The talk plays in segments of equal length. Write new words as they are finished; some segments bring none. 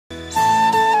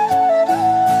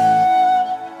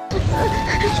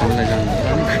सँगै जानु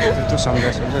त्यत्रो सँगै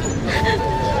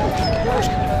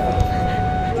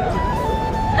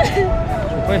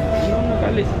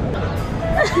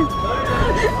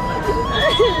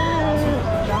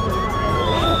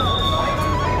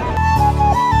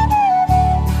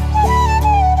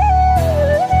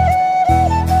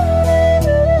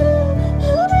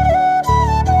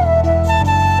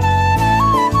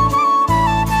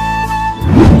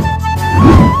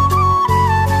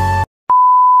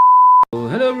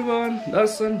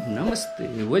Darsan, namaste,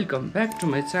 welcome back to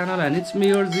my channel and it's me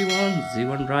your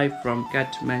Jeevan Rai from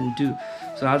Kathmandu.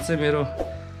 So आज चाहिँ मेरो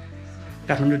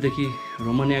काठमाडौँदेखि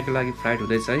रोमानियाको लागि फ्लाइट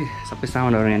हुँदैछ है। सबै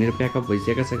सामानहरु यहाँनिर प्याकअप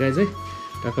भइसकेको छ गाइस है।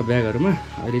 टक्क ब्यागहरुमा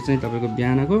अहिले चाहिँ तपाईको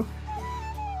बिहानको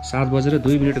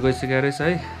 7:02 गइसक्यो रहेछ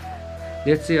है।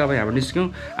 लेट्स सी अब यहाँबाट निस्क्यौं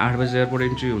 8 बजे एयरपोर्ट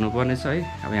इन्ट्री हुनुपर्ने छ है।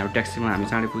 अब यहाँ ट्याक्सीमा हामी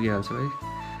चाँडै पुगिहाल्छौँ है।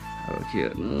 अब के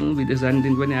गर्नु विदेश जाने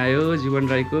दिन पनि आयो जीवन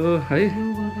राईको है।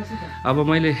 अब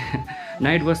मैले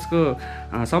नाइट बसको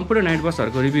सम्पूर्ण नाइट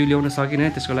बसहरुको रिभ्यू ल्याउन सकिनँ,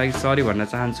 त्यसको लागि सरी भन्न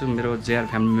चाहन्छु मेरो जेआर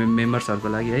फ्यामिली मेम्बर्सहरुको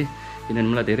लागि है। किनभने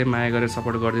मलाई धेरै माया गरेर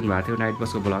सपोर्ट गरिदिनु भएको थियो नाइट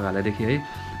बसको ब्लग हालेदेखि है।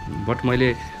 बट मैले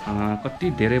कति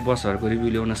धेरै बसहरुको रिभ्यू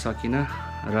ल्याउन सकिनँ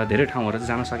र धेरै ठाउँहरु चाहिँ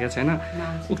जान सकेको छैन।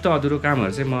 उक्त अधुरो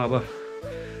कामहरु चाहिँ म अब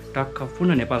टक्क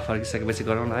पुनः नेपाल फर्किसकेपछि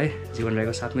गरौँला है। जीवन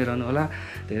राईको साथमै रहनु होला।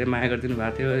 धेरै माया गरिदिनु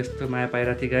भएको थियो, यस्तो माया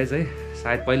पाइरहेको थिएँ गाइज है।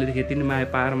 सायद पहिलेदेखि यति नै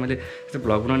माया पाएर मैले यस्तो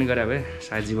भ्लग बनाउने गरेँ भए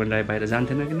सायद जीवन राई बाहिर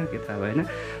जान्थेन किन के थाहा भएन।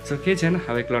 सो केही छैन,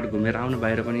 अब एकलट घुमेर आउनु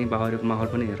बाहिर पनि, बाहिरको माहौल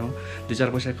पनि हेरौँ,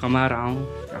 2-4 पैसा कमाएर आउँ,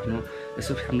 आफ्नो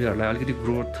यसो फ्यामिलीहरूलाई अलिकति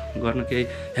ग्रोथ गर्न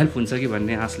केही हेल्प हुन्छ कि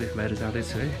भन्ने आशले बाहिर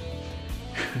जाँदैछु है।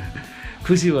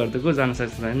 खुसी भएर त को जान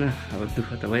सक्छ होइन, अब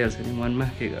दुःख त भइहाल्छ नि मनमा,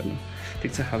 के गर्नु।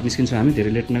 ठिक छ, अब निस्किन्छौँ हामी,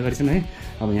 धेरै लेट नगरिकन है।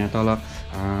 अब यहाँ तल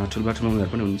ठुल्बा ठुलो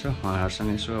पनि हुन्छ,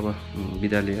 उहाँहरूसँग यसो अब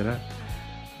बिदा लिएर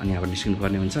अनि अब निस्किनु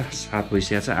पर्ने हुन्छ। 7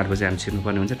 भइसकेको छ, 8 बजे हामी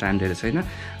छिर्नुपर्ने हुन्छ, टाइम धेरै छैन।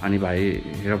 अनि भाइ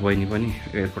र बहिनी पनि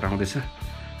एयरपोर्ट आउँदैछ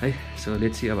है। सो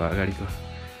लेट्स सी अब अगाडिको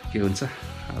के हुन्छ।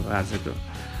 अब आजको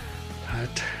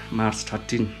मार्च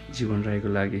 13 जीवन राईको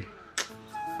लागि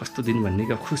कस्तो दिन भन्ने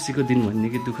कि खुसीको दिन भन्ने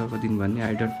कि दुःखको दिन भन्ने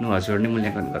आई डोन्ट नो, हजुरले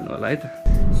मूल्याङ्कन गर्नु होला है त।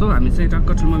 सो हामी चाहिँ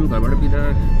टक्क ठुल्मामी घरबाट बिदा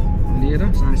लिएर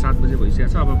 7:30 बजे भइसकेको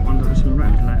छ। अब 15-20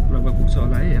 मिनटमा हामी लगभग पुग्छ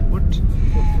होला है एयरपोर्ट।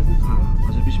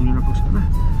 हजुर 20 मिनटमा पुग्छ होला।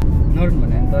 नरुन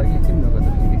भने त के के नगर्दा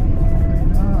फेरि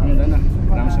हुँदैन,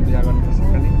 राम्रोसँग बिदा गर्नुपर्छ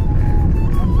खालि।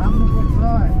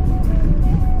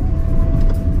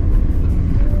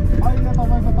 अहिले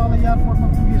तपाईको तल एयरपोर्टमा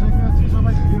पुगिसकेपछि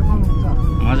सबै भिडियो कल हुन्छ।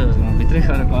 हजुर भित्रै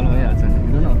गएर कल भइहाल्छ नि,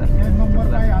 हेर्नु न उता नम्बर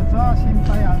पाइहाल्छ, सिम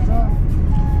पाइहाल्छ।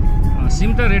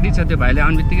 सिम त रेडी छ, त्यो भाइले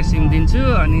आउने बित्तिकै सिम दिन्छु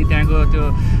अनि त्यहाँको त्यो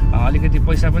अलिकति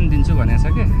पैसा पनि दिन्छु भनेको छ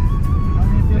कि,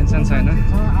 टेन्सन छैन।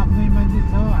 आफ्नै मान्छे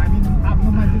छ, हामी आफ्नो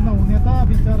मान्छे नहुने त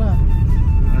बिचरा।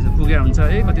 हजुर पुगे हुन्छ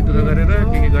है, कति दुःख गरेर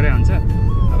के गरे हुन्छ।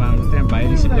 अब हाम्रो त्यहाँ भाइ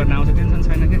रिसिभ गर्न आउँछ, टेन्सन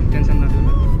छैन कि, टेन्सन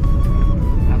नलिनु।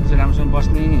 अब चाहिँ राम्रोसँग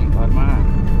बस्ने घरमा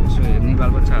यसो हेर्ने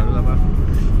बालबच्चाहरू। अब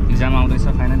इक्जाम आउँदैछ,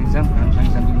 फाइनल इक्जाम, राम्रोसँग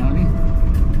इक्जाम दिनु नि।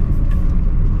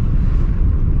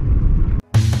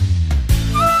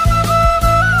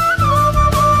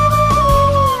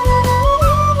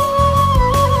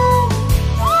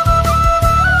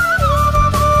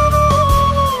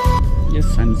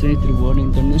 हामी चाहिँ त्रिभुवन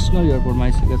इन्टरनेसनल एयरपोर्टमा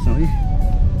आइसकेका छौँ है।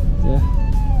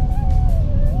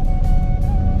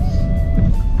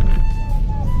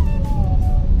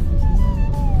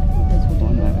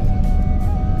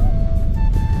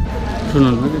 सुन्नु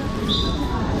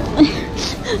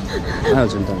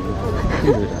आइहाल्छ नि त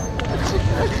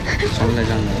सँगै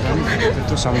जानु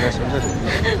त्यत्रो सँगै सबै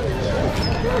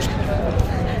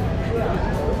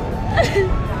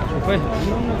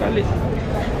काली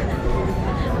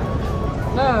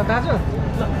ल दाजु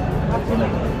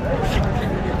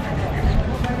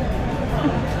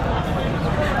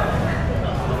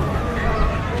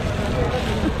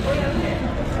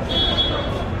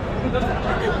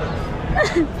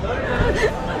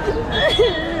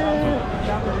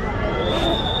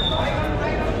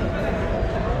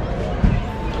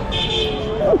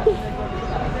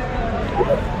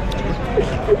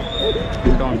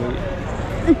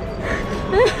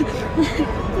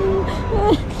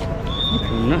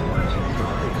No.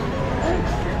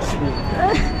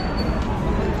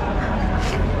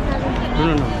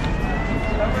 No.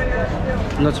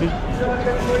 Not me.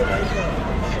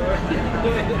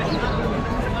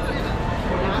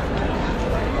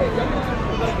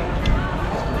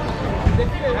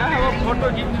 Photo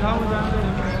give me how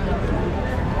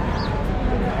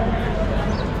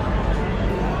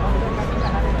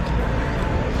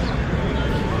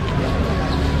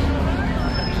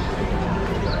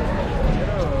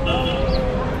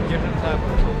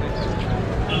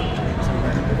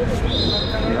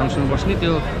बस्ने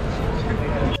त्यो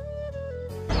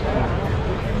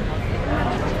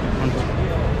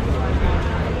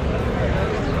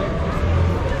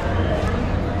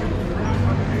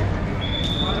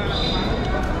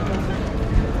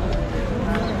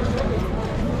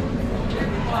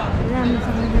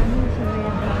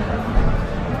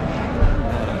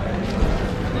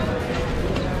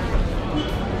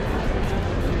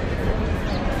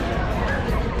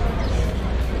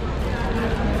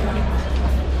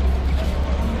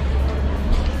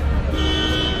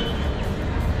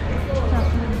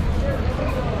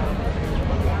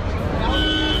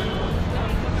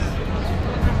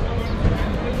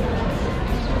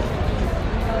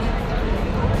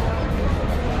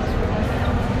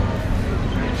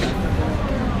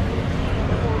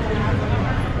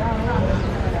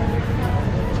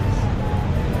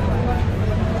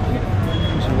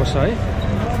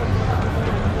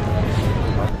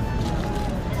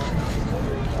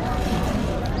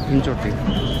तिनचोटि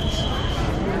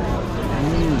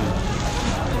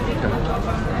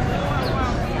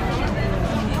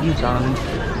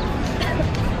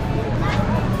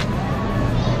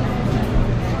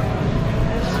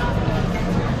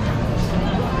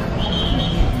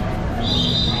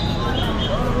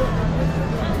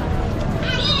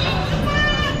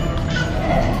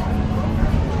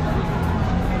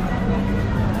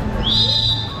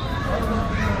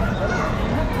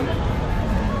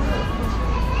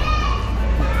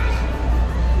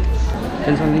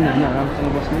टेन्सन लिनु होइन राम्रोसँग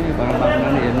बस्ने घरमा बाबु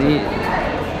नानी हेर्ने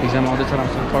इक्जाम आउँदैछ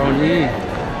राम्रोसँग पढाउने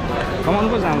कमाउनु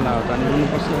पो जानु लाग्यो त अनि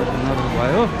रुनुपर्छ नरुनु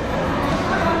भयो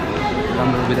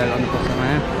राम्रो बिदा गर्नुपर्छ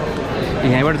माया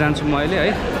यहीँबाट जान्छु म अहिले है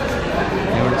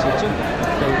यहीँबाट सिक्छु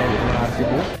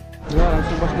आरसीको र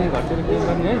राम्रोसँग बस्ने घरतिर के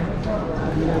गर्ने है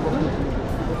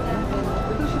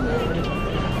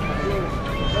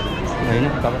होइन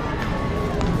तपाईँ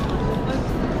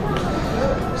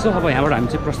सो अब यहाँबाट हामी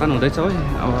चाहिँ प्रस्थान हुँदैछ है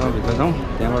अब भित्र जाउँ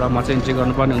त्यहाँबाट म चाहिँ इन्ट्री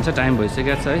गर्नुपर्ने हुन्छ टाइम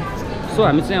भइसकेको छ है सो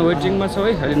हामी चाहिँ यहाँ वेटिङमा छौँ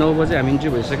है अहिले 9 बजे हामी इन्ट्री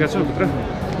भइसकेका छौँ भित्र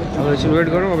अब एकछिन वेट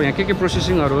गरौँ अब यहाँ के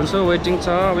प्रोसेसिङहरू हुन्छ वेटिङ छ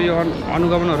अब यो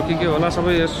अनुगमनहरू के होला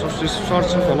सबै सर्च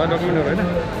होला डकुमेन्टहरू होइन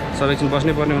सबै एकछिन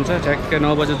बस्नुपर्ने हुन्छ ठ्याक्कै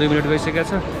 9 बजे 2 मिनट गइसकेको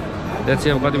छ त्यहाँ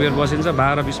चाहिँ अब कति बेर बसिन्छ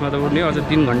 12:20मा त उठ्ने अझ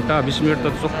 3 घन्टा 20 मिनट त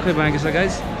चोखै बाँकी छ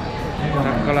गाइज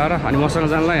टक्क लाएर अनि मसँग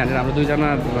जानलाई यहाँनिर हाम्रो 2जना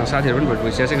साथीहरू पनि भेट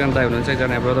भइसकेको छ एकजना दाइ हुनुहुन्छ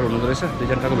एकजना ब्रदर हुनुहुँदो रहेछ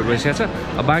 2जना टक्क भेट भइसकेको छ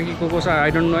अब बाँकी को छ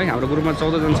आई डोन्ट नो है हाम्रो ग्रुपमा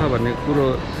 14 जना छ भन्ने कुरो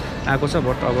आएको छ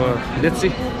बट अब लेट्स सी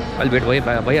अहिले भेट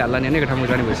भइहाल्ला नि एक ठाउँमा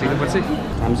जाने भइसकेपछि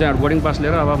हामी चाहिँ बोर्डिङ पास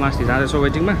लिएर अब माथि जाँदैछौँ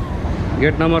वेटिङमा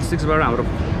गेट नम्बर 6बाट हाम्रो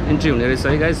इन्ट्री हुने रहेछ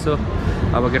है गाइज सो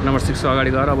अब गेट नम्बर 6 को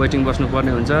अगाडि गएर वेटिङ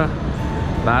बस्नुपर्ने हुन्छ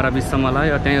 12:20सम्मलाई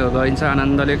त्यहीँ गइन्छ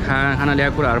आनन्दले खाना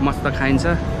ल्याएको कुराहरू मस्त खाइन्छ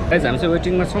गाइज हामी चाहिँ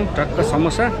वेटिङमा छौँ टक्क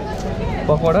समोसा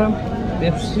पकौडा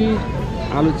पेप्सी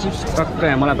आलु चिप्स टक्क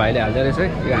यहाँ मलाई भाइले हाल्दै रहेछ है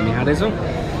यो हामी खाँदैछौँ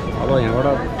अब यहाँबाट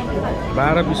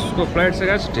 12:20 को फ्लाइट चाहिँ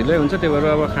गाइस ढिलै हुन्छ त्यही भएर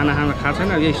अब खाना खाएको छैन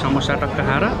यही समोसा टक्क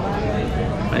खाएर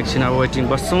एकछिन अब वेटिङ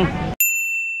बस्छौँ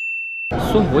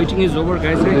so waiting is over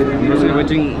guys हाम्रो चाहिँ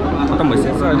वेटिङ खत्तम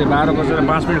भइसकेको छ अहिले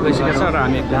 12:05 गइसकेको छ र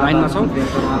हामी लाइनमा छौँ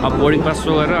अब बोर्डिङ पास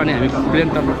सो गरेर अनि हामी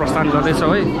प्लेनतर्फ प्रस्थान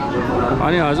गर्दैछौँ है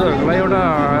अनि हजुरहरूलाई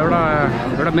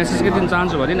एउटा मेसेज के दिन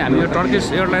चाहन्छु भने हामी यो टर्किस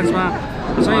एयरलाइन्समा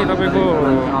चाहिँ तपाईँको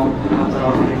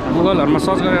गुगलहरूमा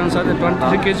सर्च गरे अनुसार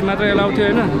 23 केजी मात्रै एलाउ थियो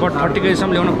होइन बट 30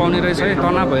 केजीसम्म ल्याउन पाउने रहेछ है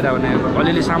तनाव भइरह्यो भने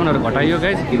अलिअलि सामानहरू घटाइयो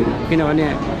गाइज किनभने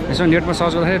यसो नेटमा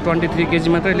सर्च गर्दाखेरि 23 केजी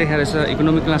मात्रै लेखेको रहेछ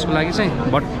इकोनोमिक क्लासको लागि चाहिँ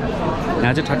बट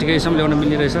यहाँ चाहिँ 30 केजीसम्म ल्याउन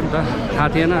मिल्ने रहेछ नि त थाहा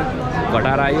थिएन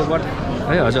घटाएर आयो बट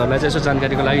है हजुरहरूलाई चाहिँ यसो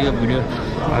जानकारीको लागि यो भिडियो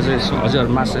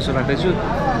हजुरहरूमा यसो राख्दैछु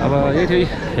अब यही थियो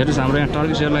हेर्नुहोस् हाम्रो यहाँ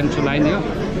टर्किस एयरलाइन्सको लाइन हो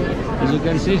एज यु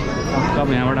क्यान सी अब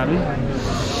यहाँबाट हामी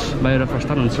बाहिर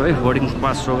प्रस्थान हुन्छ है बोर्डिङ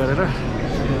पास सो गरेर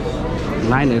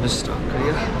लाइन हेर्नुहोस्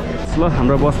ल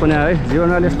हाम्रो बस पनि आयो है जीवन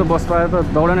राईले यस्तो बस पाएर त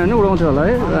दौडाने होइन उडाउँथ्यो होला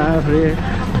है आफूले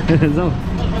जाउँ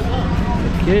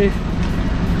के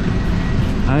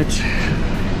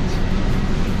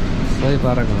सही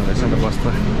पाराको हुँदो रहेछ त बस त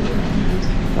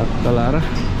टक्क लाएर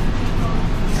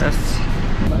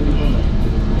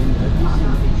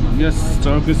यस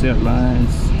टर्किस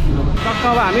एयरलाइन्स टक्क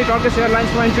अब हामी टर्किस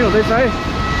एयरलाइन्समा इन्ट्री हुँदैछ है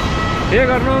के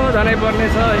गर्नु जानै पर्ने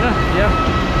छ होइन या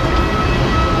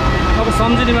अब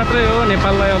सम्झिने मात्रै हो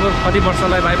नेपाललाई अब कति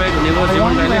वर्षलाई बाई बाई हुने भयो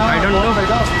जीवन राईले I don't know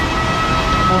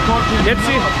let's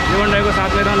see जीवन राईको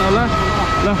साथ लिइरहनु होला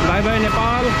ल बाई बाई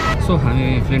नेपाल सो हामी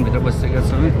प्लेनभित्र बसिसकेका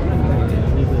छौँ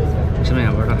एकछिन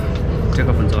यहाँबाट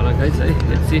टेकअप हुन्छ होला गाइज है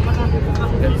लेट्स सी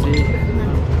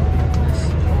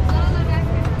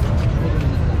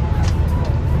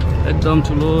एकदम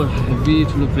ठुलो हेभी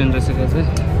ठुलो प्लेन रहेछ चाहिँ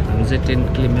हामी चाहिँ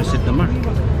 10K मेरो सिट नम्बर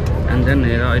एन्ड देन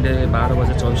हेर अहिले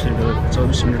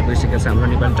 12:24 गइसकेको छ हाम्रो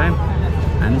नेपाल टाइम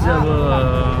हामी चाहिँ अब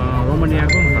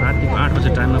रोमानियाको रातिको 8 बजे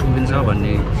टाइममा पुगिन्छ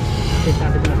भन्ने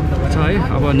छ है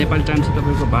अब नेपाली टाइम चाहिँ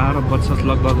तपाईँको 12 बज्छ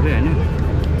लगभग रे होइन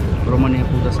रोमानिया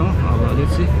पुग्दछौँ अब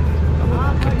लेट्स सी अब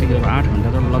कतिको 8 घन्टा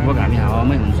त लगभग हामी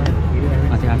हावामै हुन्छ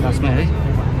माथि आकाशमै है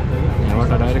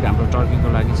यहाँबाट डाइरेक्ट हाम्रो टर्कीको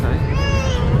लागि छ है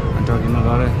टर्कीमा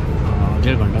गएर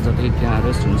 1.5 घन्टा जति त्यहाँ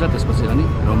रेस्ट हुन्छ त्यसपछि अनि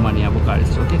Romania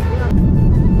Bucharest okay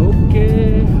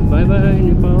by by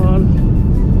Nepal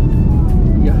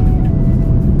या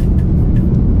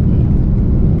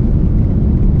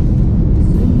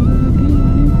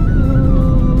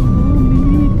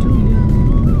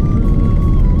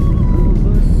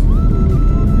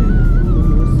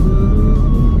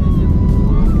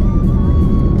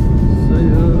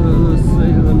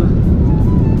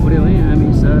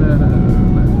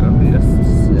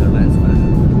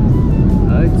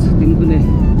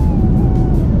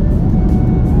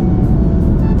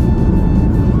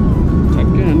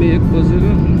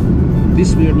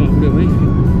 20 मिनटमा उड्यो है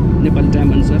नेपाली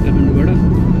टाइम अनुसार काठमाडौँबाट।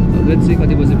 रेट चाहिँ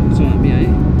कति बजी पुग्छौँ हामी है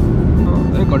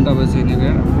 1 घन्टा बजी हिँडेको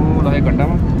यार ल 1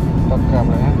 घन्टामा टक्क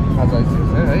हाम्रो यहाँ खाजा आइसकेको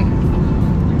छ है।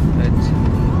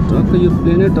 टक्क यो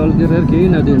प्लेनै टल्केर केही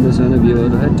नदिँदो रहेछ भने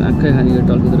भ्यूहरू है ट्याक्कै खाने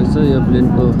टल्किँदो रहेछ यो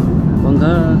प्लेनको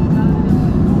पङ्खा।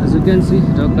 एज यु क्यान सी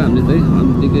टक्क हामीले चाहिँ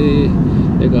अलिकति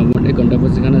 1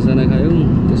 घन्टापछि खानासाना खायौँ।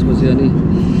 त्यसपछि अनि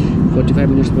 45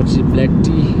 मिनट्सपछि ब्ल्याक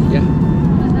टी या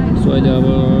सो अहिले अब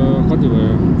कति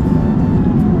भयो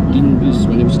 3:20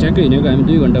 भनेपछि ट्याक्कै हिँडेको हामी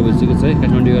 2 घन्टा भइसकेको छ है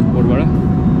काठमाडौँ एयरपोर्टबाट।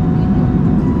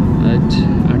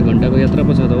 8 घन्टाको यात्रा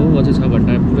पो छ त हो अझै 6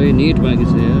 घन्टा पुरै नेट बाँकी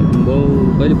छ यार बाउ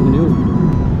कहिले पुग्ने हो।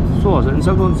 सो हजुर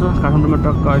सक्नुहुन्छ काठमाडौँमा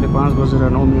टक्क अहिले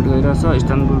 5:09 गइरहेछ।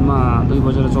 इस्तानबुलमा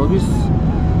 2:24।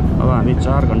 अब हामी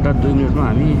 4 घन्टा 2 मिनटमा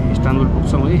हामी इस्तानबुल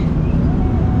पुग्छौँ है।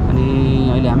 अनि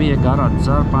अहिले हामी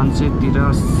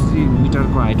 11,583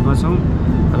 मिटरको हाइटमा छौँ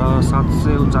र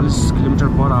 739 किलोमिटर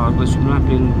पर आवरको स्पिडमा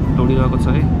प्लेन दौडिरहेको छ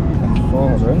है।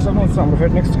 हजुर हेर्न सक्नुहुन्छ हाम्रो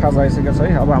फेरि नेक्स्ट खाजा आइसकेको छ है।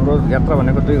 अब हाम्रो यात्रा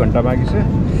भनेको 2 घन्टा बाँकी छ।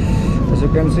 एज यु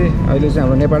क्यान सी अहिले चाहिँ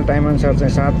हाम्रो नेपाल टाइम अनुसार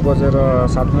चाहिँ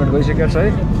 7:07 गइसकेको छ है।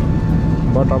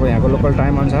 बट अब यहाँको लोकल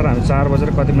टाइम अनुसार हामी 4 बजेर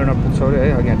कति मिनटमा पुग्छौँ अरे है।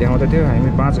 अघि यहाँ देखाउँदै थियो हामी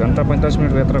 5 घन्टा 45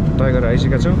 मिनटको यात्रा तय गरेर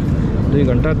आइसकेका छौँ। 2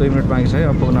 घन्टा 2 मिनट बाँकी छ है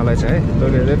अब पुग्नलाई चाहिँ है।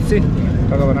 तैँले रेट चाहिँ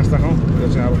टक्क अब नास्ता खाउँ। यो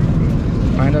चाहिँ अब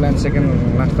फाइनल एन्ड सेकेन्ड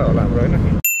नास्ता होला हाम्रो होइन।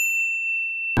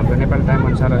 हाम्रो नेपाली टाइम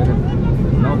अनुसार अहिले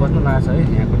 9 बज्नु लागेको छ है।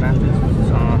 यहाँको टाइम चाहिँ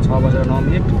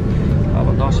 6:09। अब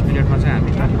 10 मिनटमा चाहिँ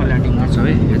हामी टक्क ल्यान्डिङ गर्छौँ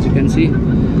है। एज यु क्यान सी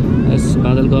यस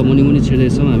बादलको मुनि मुनि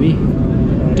छिर्दैछौँ हामी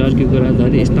टर्कीको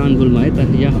राजधानी इस्तानबुलमा है त।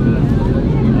 या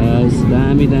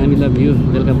दामी दामी ल भ्यू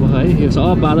बेलुका पख है। यो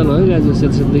सब बादल हो क्या जो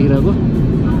सेतो सेतो देखिरहेको।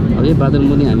 अब यही बादल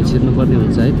मुनि हामी छिर्नुपर्ने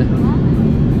हुन्छ है त।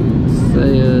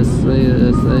 सही हो सही हो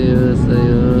सही हो सही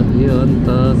हो यो अन्त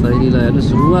शैलीलाई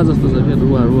हेर्नुहोस् रुवा जस्तो छ क्या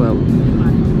रुवा रुवा।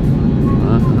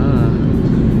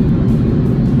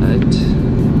 राइट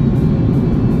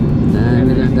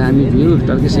दामी दामी भ्यू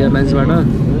टर्किस एयरलाइन्सबाट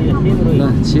ल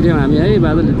छिर्यौँ हामी है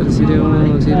बादलभित्र छिर्यौँ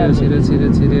छिर्यो छिर्यो छिर्यो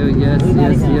छिर्यो यस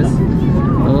यस यस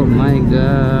ओ माई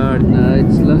गड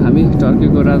नाइट्स। ल हामी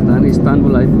टर्कीको राजधानी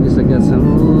इस्तानबुल आइपुगिसकेका छौँ।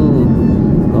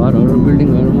 घरहरू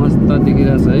बिल्डिङहरू मस्त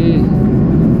देखिरहेछ है।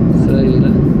 सही ल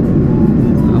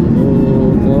हाम्रो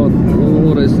कस्तो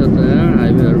रहेछ त यार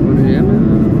हाइवेहरू पनि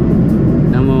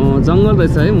आमा जङ्गल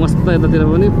रहेछ है मस्त। यतातिर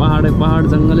पनि पहाडै पहाड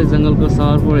जङ्गलै जङ्गलको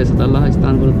सहर पो रहेछ त ल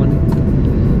इस्तानबुल पनि।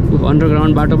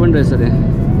 अन्डरग्राउन्ड बाटो पनि रहेछ त्यहाँ।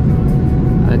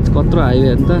 कत्रो हाइवे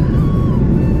हो नि त।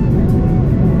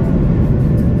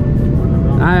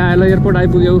 आयो ल एयरपोर्ट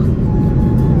आइपुग्यो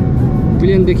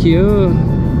प्लेन देखियो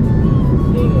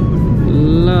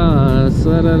ल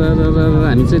सर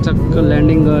हामी चाहिँ चक्क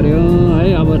ल्यान्डिङ गऱ्यौँ है।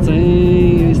 अब चाहिँ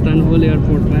इस्तानबुल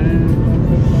एयरपोर्टमा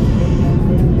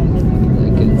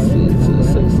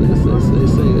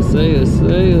जय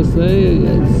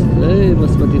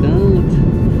पशुपतिनाथ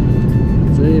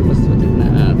जय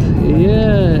पशुपतिनाथ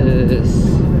यस।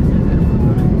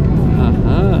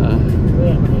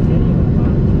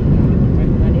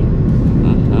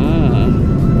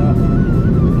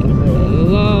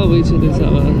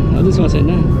 अब अझै छ छैन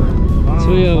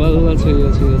छुयो बल्ल छुयो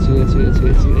छुयो छुयो छुयो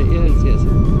छुयो छुयो यस यस।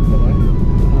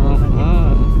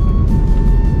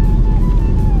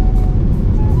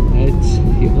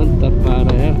 यो अन्त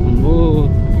पारा आम्बो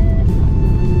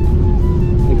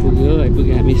आइपुग्यो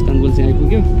आइपुग्यो हामी इस्तानबुल चाहिँ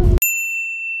आइपुग्यो।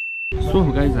 सो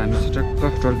गाइज हामी चाहिँ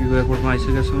टक्क टर्कीको एयरपोर्टमा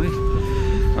आइसकेका छौँ है।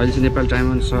 अहिले चाहिँ नेपाल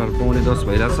टाइम अनुसार 9:45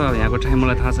 भइरहेछ। यहाँ टाइम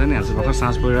मलाई थाहा छैन। यहाँ चाहिँ भर्खर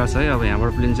साँझ परिरहेछ है। अब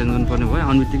यहाँबाट प्लेन चेन्ज गर्नुपर्ने भयो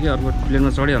अनि बित्तिकै अर्को प्लेनमा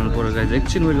चढिहाल्नु पऱ्यो गाइज।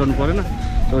 एकछिन वेट गर्नु परेन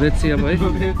तो रेट चाहिँ अब है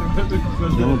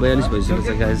 9:42 भइसकेको छ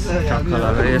गाइज। टक्क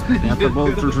लगाएर यहाँ त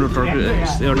बहुत ठुल्ठुलो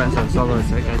टर्किस एयरलाइन्सहरू चलाउँछ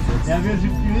है गाइज।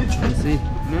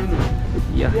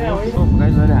 या सो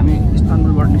गाइज अहिले हामी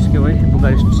इस्तानबुलबाट निस्क्यौँ है।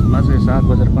 बुकारेस्टमा चाहिँ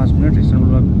 7:05।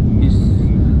 इस्तानबुलमा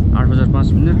 8:05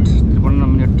 53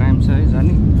 मिनट टाइम छ है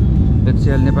जाने।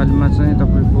 एचसिएल नेपालीमा चाहिँ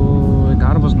तपाईँको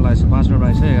 11 बज्नु लागेको छ 5 मिनट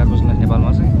बाँकी छ 11 बज्नु लाग्छ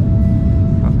नेपालमा चाहिँ।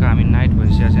 पक्का हामी नाइट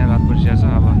भइसकेको छ रात भइसकेको छ।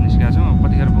 अब निस्केका छौँ अब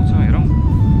कतिखेर पुग्छौँ हेरौँ।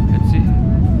 Let's see.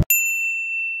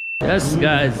 यस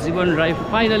गाइज जीवन राई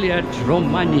फाइनली एट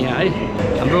रोमानिया है।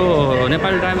 हाम्रो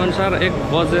नेपाली टाइम अनुसार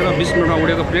 1:20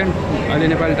 उडेको प्लेन अहिले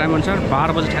नेपाली टाइम अनुसार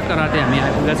 12 बजी ठ्याक्क राति हामी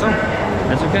आइपुगेका छौँ।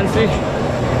 एज यु क्यान सी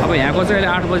अब यहाँको चाहिँ अहिले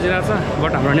 8 बजिरहेको छ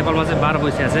बट हाम्रो नेपालमा चाहिँ 12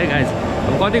 बजिसकेको छ है गाइज।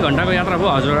 अब कति घन्टाको यात्रा भयो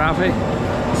हजुर आफै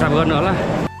हिसाब गर्नु होला है।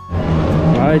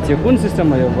 चाहिँ कुन सिस्टम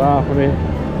भयो बाफरे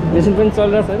मेसिन पनि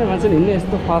चलिरहेको छैन मान्छे हिँड्ने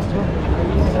यस्तो फास्ट हो।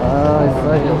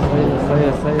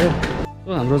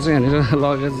 हाम्रो चाहिँ यहाँनिर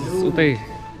लगेज उतै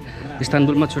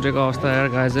इस्तानबुलमा छुटेको अवस्था यार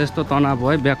गाइज। यस्तो तनाव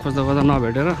भयो ब्याग खोज्दा खोज्दा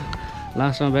नभेटेर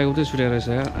लास्टमा ब्याग उतै छुटेको रहेछ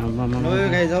यार।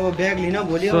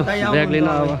 ब्याग लिन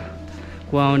अब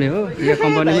को आउने हो या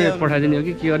कम्पनीमै पठाइदिने हो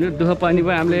कि के गर्ने दुःख पानी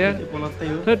भयो हामीले यार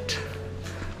हट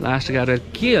लास्ट गाह्रो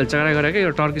के झगडा गरेर क्या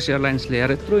यो टर्किस एयरलाइन्सले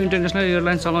यार यत्रो इन्टरनेसनल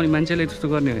एयरलाइन चलाउने मान्छेले त्यस्तो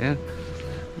गर्ने हो यार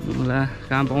ला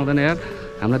काम पाउँदैन यार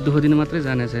हामीलाई दुःख दिनु मात्रै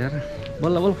जानेछ यार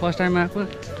बल्ल बल्ल फर्स्ट टाइम आएको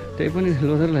त्यही पनि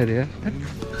लोदर लगाइदियो यार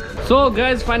सो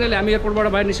गाइज फाइनली हामी एयरपोर्टबाट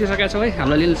बाहिर निस्किसकेका छौँ है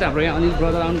हामीलाई लिनु चाहिँ हाम्रो यहाँ अनिल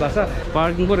ब्रदर आउनु भएको छ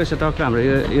पार्किङ पो रहेछ टक्क हाम्रो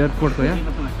यो एयरपोर्टको यार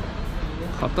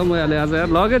खत्तम भइहाल्यो आज यार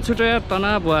लगेज छुट्यो यार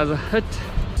तनाव भयो आज हेट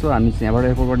सो हामी चाहिँ यहाँबाट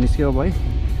एयरपोर्टबाट निस्क्यौँ है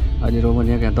अहिले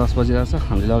रोमानियाको यहाँ 10 बजिरहेको छ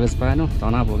हामीले लगेज पाएनौँ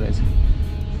तनाव हो गएछ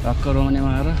टक्क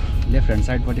रोमानियामा आएर लेफ्ट ह्यान्ड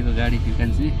साइडपट्टिको गाडी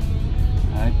फिर्कान्छ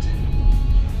हाइट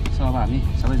सो अब हामी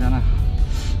सबैजना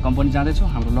कम्पनी जाँदैछौँ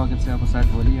हाम्रो लगेज चाहिँ अब सायद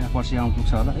भोलि या पर्सि आउनु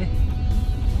पुग्छ होला है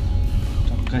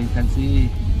टक्क हिँड्कान्छी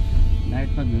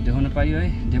नाइटमा भ्यू देखाउन पाइयो है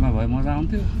डेमा भए मजा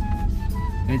आउँथ्यो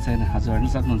केही छैन हजुर हेर्नु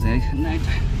सक्नुहुन्छ है नाइट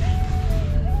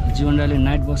जीवन राईले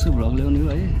नाइट बस्छु भ्लग ल्याउने हो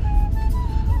है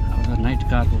अब नाइट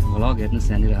कारको भ्लग हेर्नुहोस्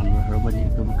यहाँनिर हाम्रो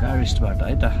रोमानियाको कार रेस्टबाट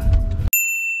है त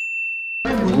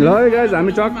ल है गाइज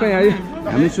हामी टक्कै आयो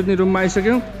हामी सुत्ने रुममा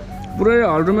आइसक्यौँ पुरै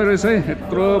हल रुमै रहेछ है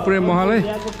यत्रो पुरै महल है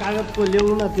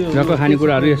यहाँको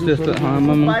खानेकुराहरू यस्तो यस्तो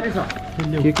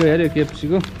के को हेऱ्यो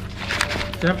केएफसीको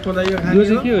यो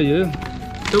चाहिँ के हो यो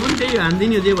त्यो पनि त्यही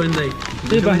हान्दिने हो जे भने दाइ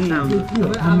त्यही बाँच्नु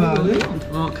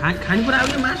खानेकुरा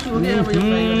अब मासु हो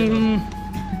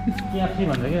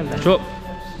सो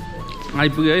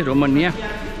आइपुग्यो है रोमानिया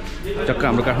टक्क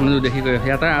हाम्रो काठमाडौँदेखिको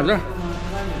यात्रा आज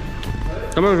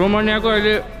तपाईँको रोमानियाको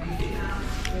अहिले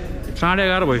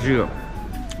 11:30 भइसक्यो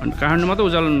अनि काठमाडौँमा त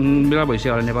उज्यालो बेला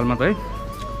भइसक्यो होला नेपालमा त है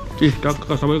टक्क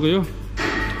सबैको यो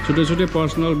छुट्टै छुट्टै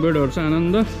पर्सनल बेडहरू छ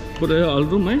आनन्द पुरै हल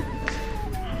रुम है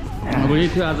अब यही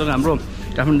थियो आजको हाम्रो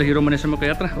काठमाडौँदेखि रोमानियासम्मको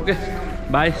यात्रा okay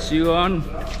by C you an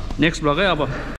next blog है अब